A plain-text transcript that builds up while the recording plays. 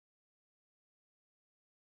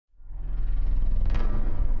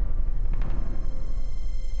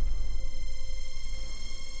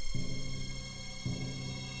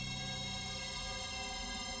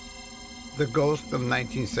The ghost of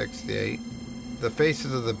 1968. The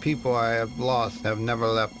faces of the people I have lost have never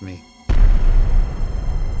left me.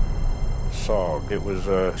 SOG. It was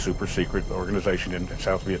a super secret organization in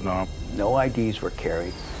South Vietnam. No IDs were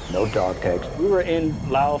carried, no dog tags. We were in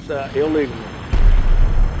Laos illegally.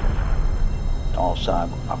 All SOG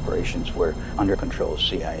operations were under control of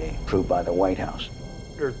CIA, approved by the White House.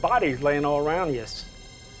 There's bodies laying all around you.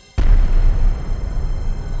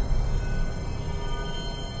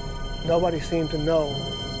 Nobody seemed to know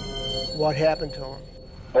what happened to them.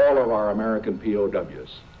 All of our American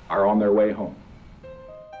POWs are on their way home.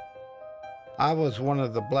 I was one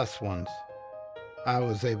of the blessed ones. I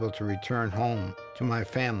was able to return home to my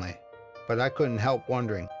family, but I couldn't help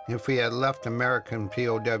wondering if we had left American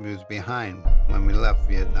POWs behind when we left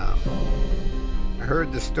Vietnam. I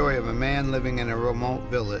heard the story of a man living in a remote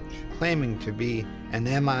village, claiming to be an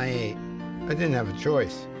MIA. I didn't have a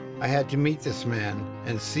choice. I had to meet this man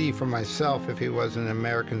and see for myself if he was an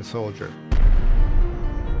American soldier.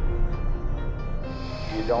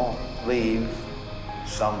 You don't leave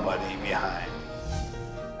somebody behind.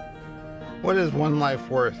 What is one life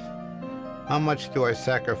worth? How much do I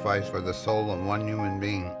sacrifice for the soul of one human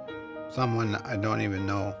being? Someone I don't even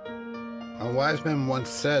know. A wise man once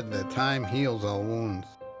said that time heals all wounds.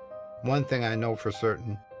 One thing I know for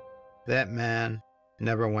certain, that man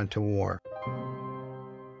never went to war.